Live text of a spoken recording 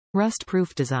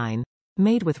Rust-proof design.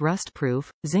 Made with rust-proof,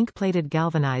 zinc-plated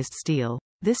galvanized steel,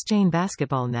 this chain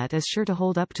basketball net is sure to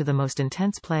hold up to the most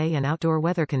intense play and outdoor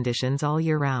weather conditions all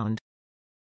year round.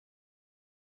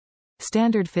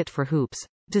 Standard fit for hoops.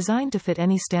 Designed to fit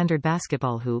any standard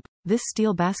basketball hoop, this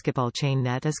steel basketball chain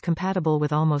net is compatible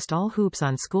with almost all hoops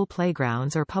on school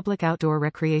playgrounds or public outdoor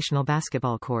recreational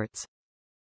basketball courts.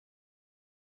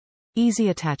 Easy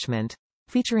attachment.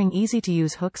 Featuring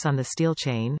easy-to-use hooks on the steel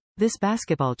chain, this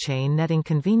basketball chain netting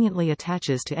conveniently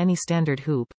attaches to any standard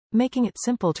hoop, making it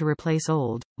simple to replace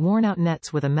old, worn-out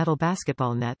nets with a metal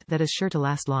basketball net that is sure to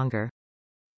last longer.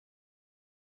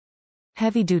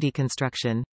 Heavy-duty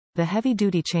construction. The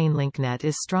heavy-duty chain link net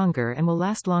is stronger and will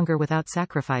last longer without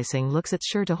sacrificing looks. It's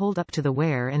sure to hold up to the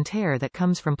wear and tear that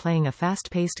comes from playing a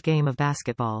fast-paced game of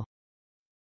basketball.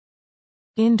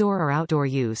 Indoor or outdoor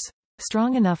use.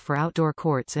 Strong enough for outdoor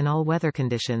courts in all weather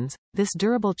conditions, this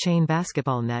durable chain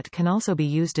basketball net can also be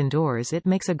used indoors. It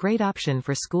makes a great option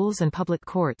for schools and public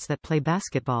courts that play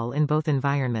basketball in both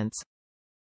environments.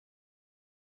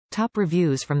 Top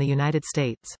reviews from the United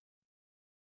States.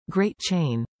 Great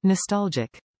chain.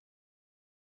 Nostalgic.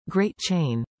 Great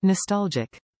chain.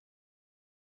 Nostalgic.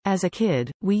 As a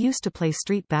kid, we used to play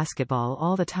street basketball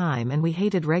all the time and we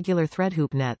hated regular thread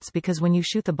hoop nets because when you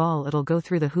shoot the ball it'll go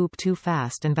through the hoop too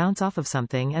fast and bounce off of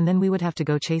something and then we would have to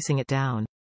go chasing it down.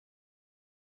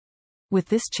 With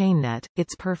this chain net,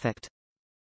 it's perfect.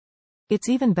 It's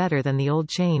even better than the old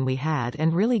chain we had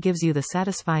and really gives you the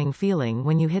satisfying feeling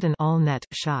when you hit an all-net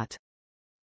shot.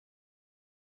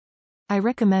 I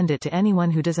recommend it to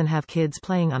anyone who doesn't have kids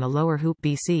playing on a lower hoop.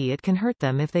 It can hurt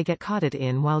them if they get caught it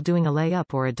in while doing a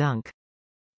layup or a dunk.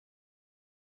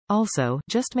 Also,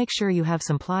 just make sure you have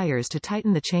some pliers to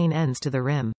tighten the chain ends to the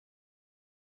rim.